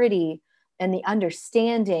maturity and the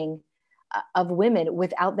understanding of women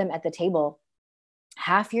without them at the table.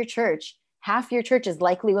 Half your church is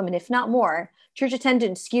likely women, if not more. Church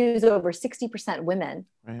attendance skews over 60% women.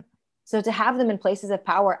 Right. So to have them in places of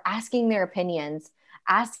power, asking their opinions,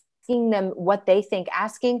 asking them what they think,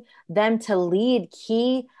 asking them to lead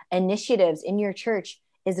key initiatives in your church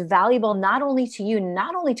is valuable, not only to you,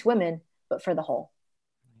 not only to women, but for the whole.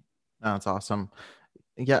 Oh, that's awesome.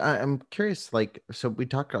 Yeah, I'm curious, like, so we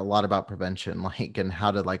talked a lot about prevention, like, and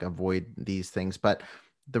how to like avoid these things, but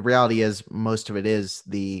the reality is most of it is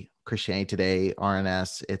the Christianity Today,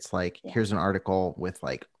 RNS. It's like, here's an article with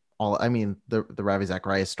like all, I mean, the Ravi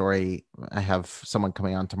Zacharias story. I have someone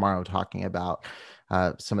coming on tomorrow talking about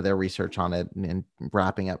some of their research on it and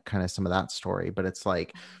wrapping up kind of some of that story. But it's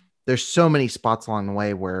like, there's so many spots along the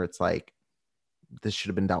way where it's like, this should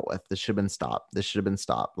have been dealt with. This should have been stopped. This should have been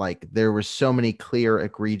stopped. Like there were so many clear,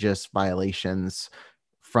 egregious violations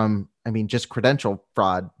from, I mean, just credential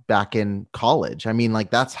fraud back in college. I mean,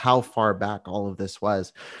 like that's how far back all of this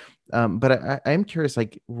was. But I'm curious,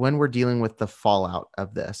 like when we're dealing with the fallout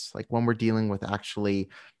of this, like when we're dealing with actually,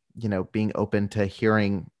 you know, being open to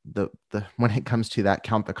hearing the when it comes to that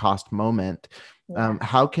count the cost moment,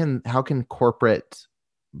 how can corporate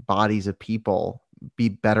bodies of people be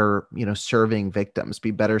better, you know, serving victims,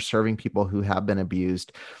 be better serving people who have been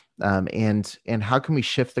abused, and how can we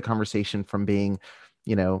shift the conversation from being,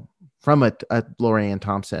 you know, from a Lori Ann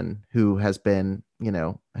Thompson who has been, you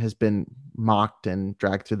know, has been mocked and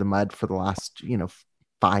dragged through the mud for the last, you know,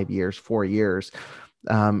 4 years,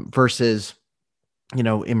 versus, you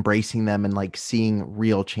know, embracing them and like seeing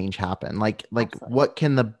real change happen. Like Absolutely. What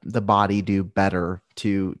can the body do better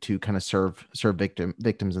to kind of serve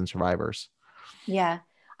victims and survivors? Yeah,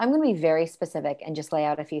 I'm going to be very specific and just lay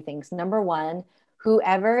out a few things. Number one,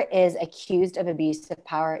 whoever is accused of abuse of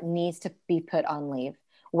power needs to be put on leave.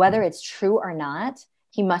 Whether it's true or not,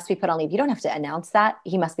 he must be put on leave. You don't have to announce that.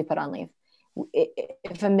 He must be put on leave.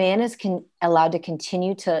 If a man is allowed to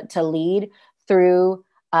continue to lead through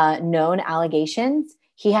known allegations,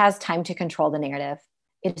 he has time to control the narrative.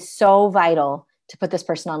 It is so vital to put this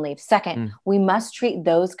person on leave. Second, we must treat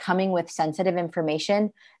those coming with sensitive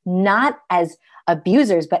information not as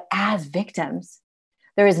abusers, but as victims.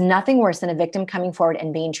 There is nothing worse than a victim coming forward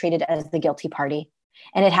and being treated as the guilty party.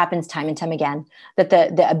 And it happens time and time again that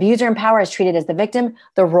the abuser in power is treated as the victim.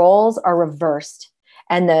 The roles are reversed,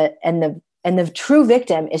 and the true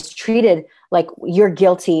victim is treated like you're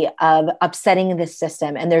guilty of upsetting this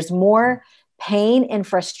system. And there's more pain and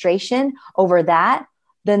frustration over that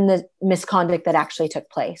than the misconduct that actually took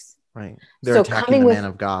place. Right. They're so attacking the man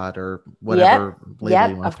of God or whatever.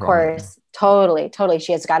 Yep, of course. Totally.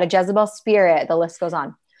 She has got a Jezebel spirit. The list goes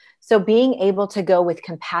on. So being able to go with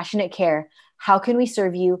compassionate care. How can we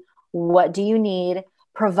serve you? What do you need?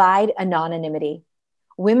 Provide anonymity.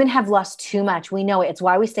 Women have lost too much. We know it. It's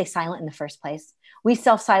why we stay silent in the first place. We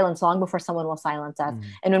self-silence long before someone will silence us.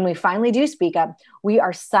 And when we finally do speak up, we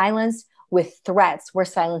are silenced with threats. We're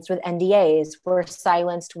silenced with NDAs. We're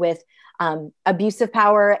silenced with abuse of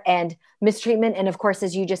power and mistreatment. And of course,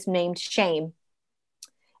 as you just named, shame.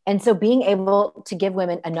 And so being able to give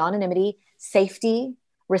women anonymity, safety,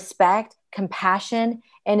 respect, compassion,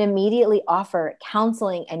 and immediately offer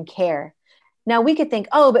counseling and care. Now we could think,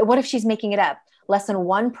 oh, but what if she's making it up? Less than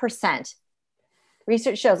 1%.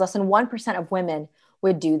 Research shows less than 1% of women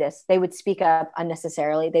would do this. They would speak up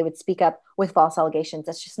unnecessarily. They would speak up with false allegations.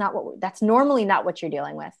 That's just not that's normally not what you're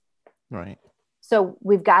dealing with. Right. So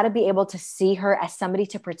we've got to be able to see her as somebody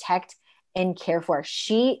to protect and care for.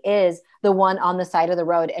 She is the one on the side of the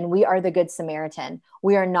road, and we are the good Samaritan.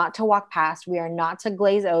 We are not to walk past. We are not to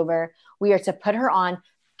glaze over. We are to put her on,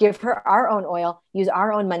 give her our own oil, use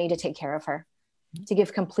our own money to take care of her, to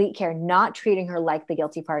give complete care, not treating her like the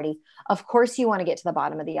guilty party. Of course, you want to get to the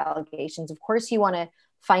bottom of the allegations. Of course, you want to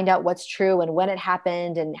find out what's true and when it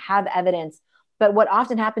happened and have evidence. But what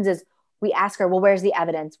often happens is we ask her, well, where's the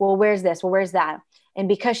evidence? Well, where's this? Well, where's that? And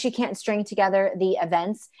because she can't string together the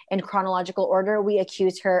events in chronological order, we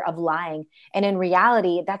accuse her of lying. And in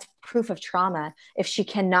reality, that's proof of trauma if she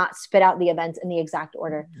cannot spit out the events in the exact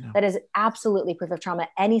order. No. That is absolutely proof of trauma.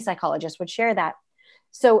 Any psychologist would share that.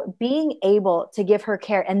 So being able to give her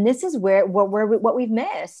care, and this is what we've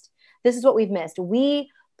missed. This is what we've missed. We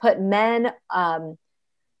put men,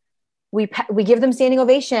 we give them standing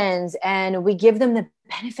ovations and we give them the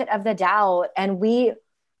benefit of the doubt, and we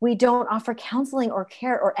don't offer counseling or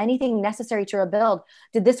care or anything necessary to rebuild.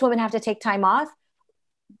 Did this woman have to take time off?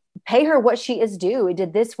 Pay her what she is due.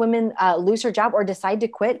 Did this woman lose her job or decide to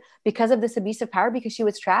quit because of this abuse of power, because she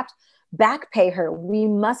was trapped? back pay her. We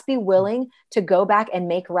must be willing to go back and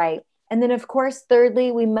make right. And then, of course,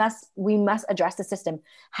 thirdly, we must address the system.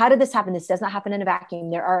 How did this happen? This does not happen in a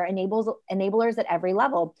vacuum. There are enablers at every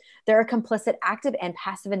level. There are complicit active and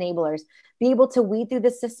passive enablers. Be able to weed through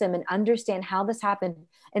the system and understand how this happened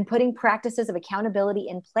and putting practices of accountability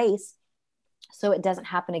in place so it doesn't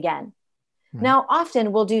happen again. Mm-hmm. Now,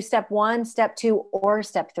 often we'll do step 1, step 2, or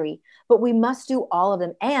step 3, but we must do all of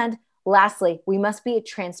them. And lastly, we must be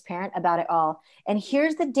transparent about it all. And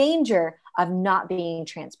here's the danger of not being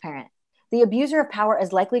transparent. The abuser of power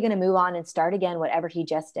is likely going to move on and start again whatever he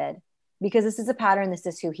just did, because this is a pattern. This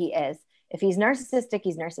is who he is. If he's narcissistic,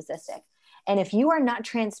 he's narcissistic. And if you are not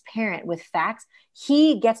transparent with facts,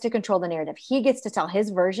 he gets to control the narrative. He gets to tell his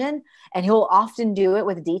version, and he'll often do it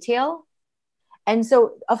with detail. And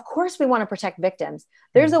so, of course, we want to protect victims.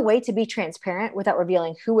 There's a way to be transparent without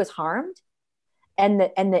revealing who was harmed and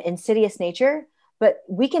the insidious nature, but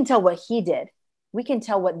we can tell what he did. We can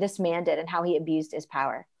tell what this man did and how he abused his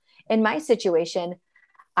power. In my situation,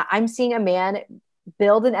 I'm seeing a man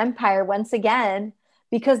build an empire once again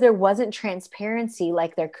because there wasn't transparency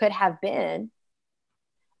like there could have been.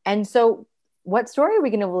 And so what story are we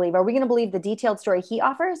going to believe? Are we going to believe the detailed story he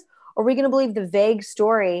offers? Or are we going to believe the vague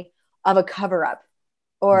story of a cover-up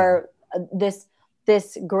or this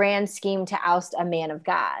grand scheme to oust a man of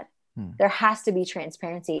God? There has to be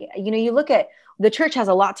transparency. You look at the church has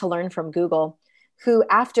a lot to learn from Google, who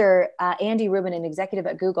after Andy Rubin, an executive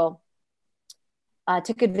at Google,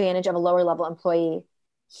 took advantage of a lower level employee,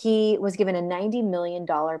 he was given a $90 million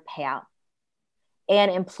payout. And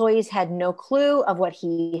employees had no clue of what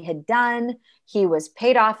he had done. He was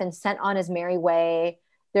paid off and sent on his merry way.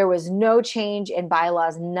 There was no change in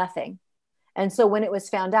bylaws, nothing. And so when it was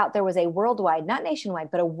found out, there was a worldwide, not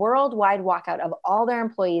nationwide, but a worldwide walkout of all their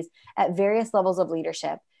employees at various levels of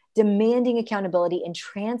leadership, demanding accountability and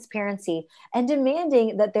transparency, and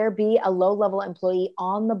demanding that there be a low-level employee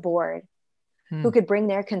on the board who could bring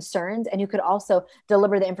their concerns and who could also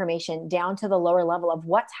deliver the information down to the lower level of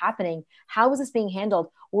what's happening. How is this being handled?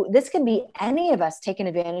 This could be any of us taken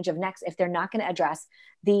advantage of next if they're not going to address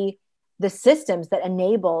the systems that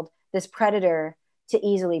enabled this predator to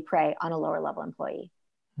easily prey on a lower level employee.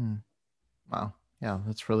 Wow. Yeah,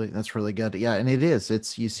 that's really good. Yeah. And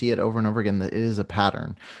you see it over and over again, that it is a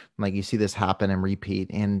pattern. Like you see this happen and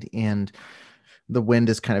repeat, and the wind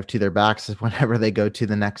is kind of to their backs whenever they go to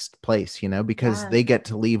the next place, because they get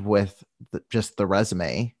to leave with just the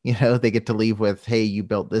resume, they get to leave with, hey, you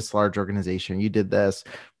built this large organization, you did this,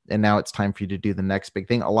 and now it's time for you to do the next big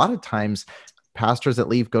thing. A lot of times pastors that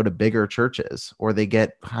leave go to bigger churches, or they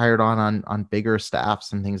get hired on bigger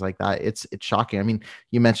staffs and things like that. It's shocking. I mean,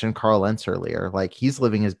 you mentioned Carl Lentz earlier, like he's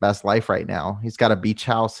living his best life right now. He's got a beach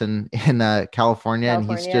house in California,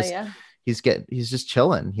 and he's just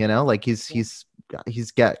chilling, like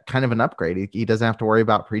he's got kind of an upgrade. He doesn't have to worry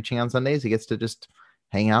about preaching on Sundays. He gets to just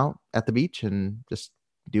hang out at the beach and just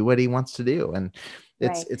do what he wants to do. And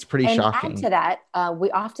it's pretty shocking. Add to that,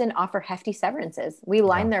 we often offer hefty severances. We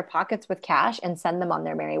line their pockets with cash and send them on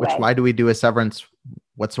their merry way. Why do we do a severance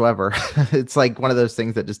whatsoever? It's like one of those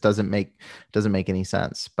things that just doesn't make any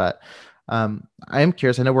sense. But I am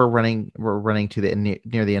curious. I know we're running to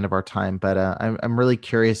near the end of our time, but I'm really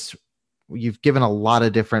curious. You've given a lot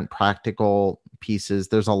of different practical pieces.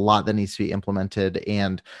 There's a lot that needs to be implemented.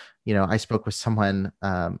 And, I spoke with someone,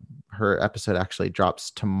 her episode actually drops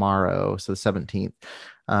tomorrow, so the 17th.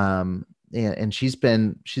 And she's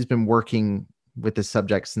been working with this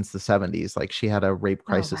subject since the 70s. Like she had a rape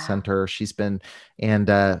crisis center. She's been, and,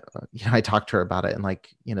 I talked to her about it, and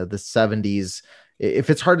the 70s, if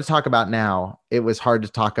it's hard to talk about now, it was hard to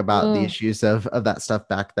talk about the issues of that stuff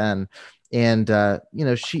back then. And, one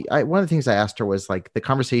of the things I asked her was like, the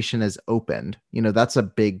conversation is opened, that's a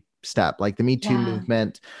big step. Like the Me Too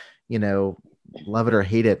movement, love it or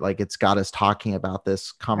hate it, like it's got us talking about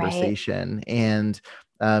this conversation. Right.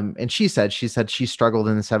 And she said she struggled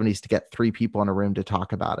in the 70s to get 3 people in a room to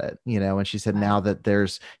talk about it, and she said now that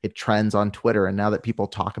it trends on Twitter, and now that people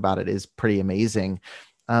talk about it is pretty amazing.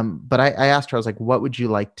 But I asked her, I was like, what would you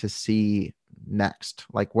like to see next?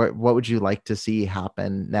 Like, what would you like to see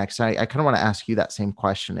happen next? I kind of want to ask you that same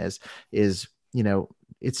question is,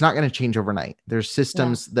 it's not going to change overnight. There's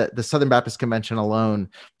systems that the Southern Baptist Convention alone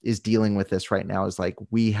is dealing with this right now, is like,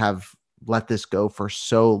 we have let this go for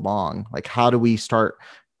so long. Like, how do we start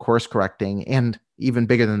course correcting? And even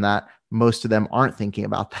bigger than that, most of them aren't thinking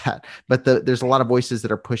about that, but there's a lot of voices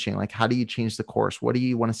that are pushing, like, how do you change the course? What do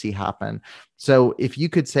you want to see happen? So if you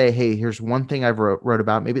could say, hey, here's one thing I've wrote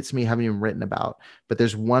about, maybe it's me, haven't even written about, but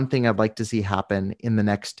there's one thing I'd like to see happen in the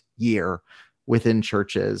next year. within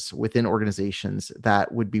churches, within organizations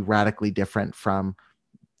that would be radically different from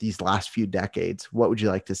these last few decades? What would you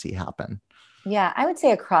like to see happen? Yeah, I would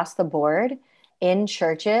say across the board in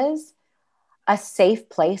churches, a safe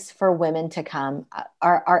place for women to come,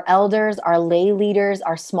 our elders, our lay leaders,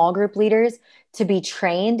 our small group leaders, to be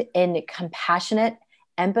trained in compassionate,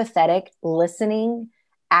 empathetic, listening,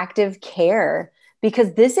 active care,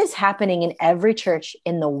 because this is happening in every church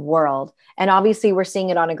in the world. And obviously we're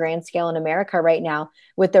seeing it on a grand scale in America right now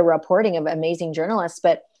with the reporting of amazing journalists,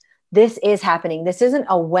 but this is happening. This isn't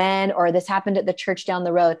a when, or this happened at the church down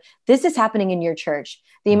the road. This is happening in your church.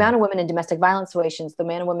 The amount of women in domestic violence situations, the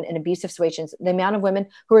amount of women in abusive situations, the amount of women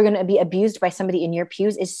who are going to be abused by somebody in your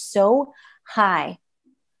pews is so high.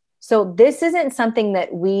 So this isn't something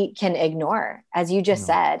that we can ignore. As you just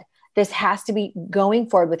said, this has to be going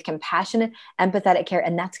forward with compassionate, empathetic care.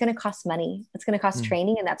 And that's going to cost money. It's going to cost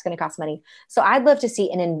training, and that's going to cost money. So I'd love to see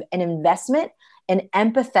an investment in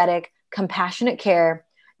empathetic, compassionate care,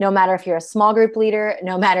 no matter if you're a small group leader,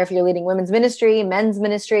 no matter if you're leading women's ministry, men's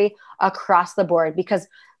ministry, across the board. Because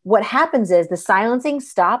what happens is the silencing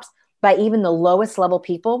stops by even the lowest level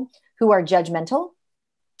people who are judgmental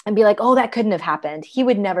and be like, oh, that couldn't have happened. He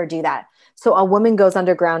would never do that. So a woman goes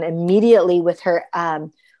underground immediately with her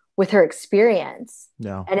experience.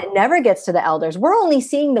 No. And it never gets to the elders. We're only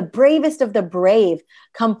seeing the bravest of the brave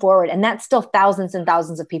come forward. And that's still thousands and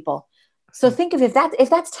thousands of people. So think of if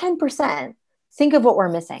that's 10%, think of what we're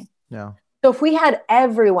missing. Yeah. So if we had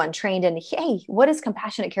everyone trained in, hey, what does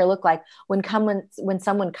compassionate care look like when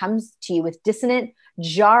someone comes to you with dissonant,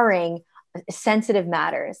 jarring, sensitive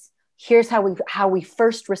matters? Here's how we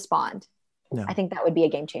first respond. Yeah. I think that would be a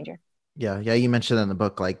game changer. Yeah. You mentioned in the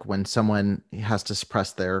book, like when someone has to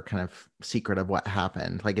suppress their kind of secret of what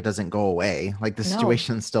happened, like it doesn't go away. Like the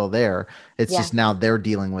situation's still there. It's just now they're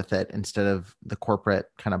dealing with it instead of the corporate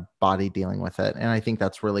kind of body dealing with it. And I think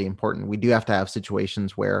that's really important. We do have to have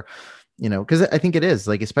situations where, because I think it is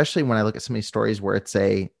like, especially when I look at some of these stories where it's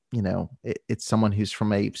it's someone who's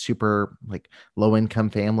from a super like low income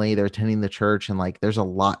family, they're attending the church, and like there's a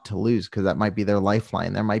lot to lose because that might be their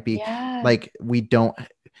lifeline. There might be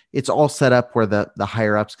it's all set up where the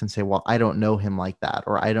higher ups can say, well, I don't know him like that,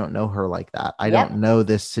 or I don't know her like that. I don't know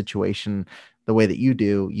this situation the way that you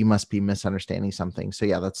do. You must be misunderstanding something. So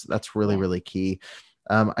yeah, that's really, really key.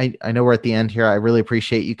 I know we're at the end here. I really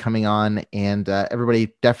appreciate you coming on, and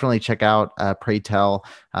everybody definitely check out Pray Tell.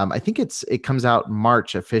 I think it comes out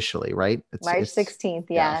March officially, right? March 16th.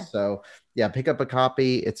 Yeah. So yeah, pick up a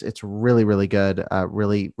copy. It's really, really good.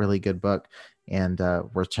 Really, really good book, and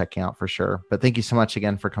worth checking out for sure. But thank you so much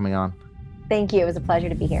again for coming on. Thank you. It was a pleasure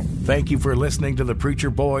to be here. Thank you for listening to the Preacher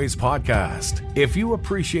Boys podcast. If you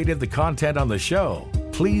appreciated the content on the show,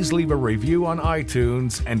 please leave a review on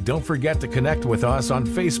iTunes, and don't forget to connect with us on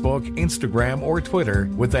Facebook, Instagram, or Twitter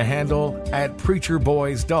with the handle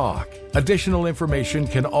 @PreacherBoysDoc. Additional information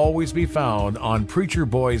can always be found on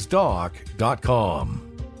PreacherBoysDoc.com.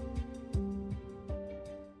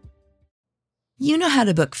 You know how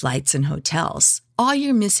to book flights and hotels. All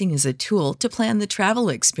you're missing is a tool to plan the travel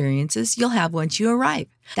experiences you'll have once you arrive.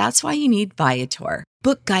 That's why you need Viator.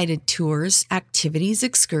 Book guided tours, activities,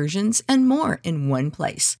 excursions, and more in one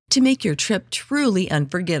place to make your trip truly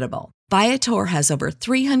unforgettable. Viator has over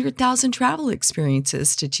 300,000 travel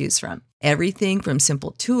experiences to choose from. Everything from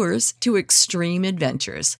simple tours to extreme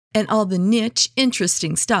adventures, and all the niche,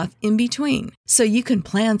 interesting stuff in between. So you can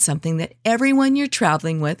plan something that everyone you're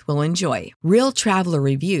traveling with will enjoy. Real traveler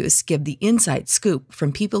reviews give the inside scoop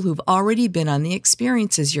from people who've already been on the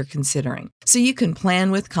experiences you're considering. So you can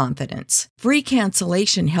plan with confidence. Free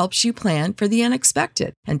cancellation helps you plan for the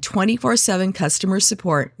unexpected. And 24/7 customer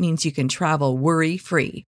support means you can travel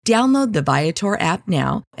worry-free. Download the Viator app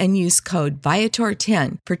now and use code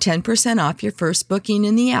Viator10 for 10% off your first booking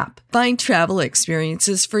in the app. Find travel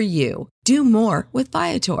experiences for you. Do more with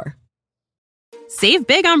Viator. Save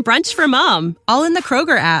big on brunch for mom, all in the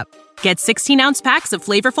Kroger app. Get 16-ounce packs of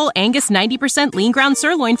flavorful Angus 90% lean ground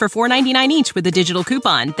sirloin for $4.99 each with a digital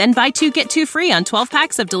coupon. Then buy 2, get 2 free on 12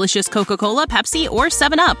 packs of delicious Coca-Cola, Pepsi, or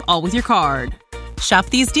 7-Up, all with your card. Shop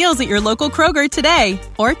these deals at your local Kroger today,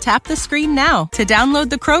 or tap the screen now to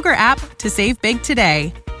download the Kroger app to save big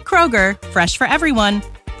today. Kroger, fresh for everyone.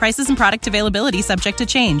 Prices and product availability subject to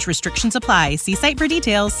change. Restrictions apply. See site for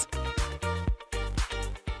details.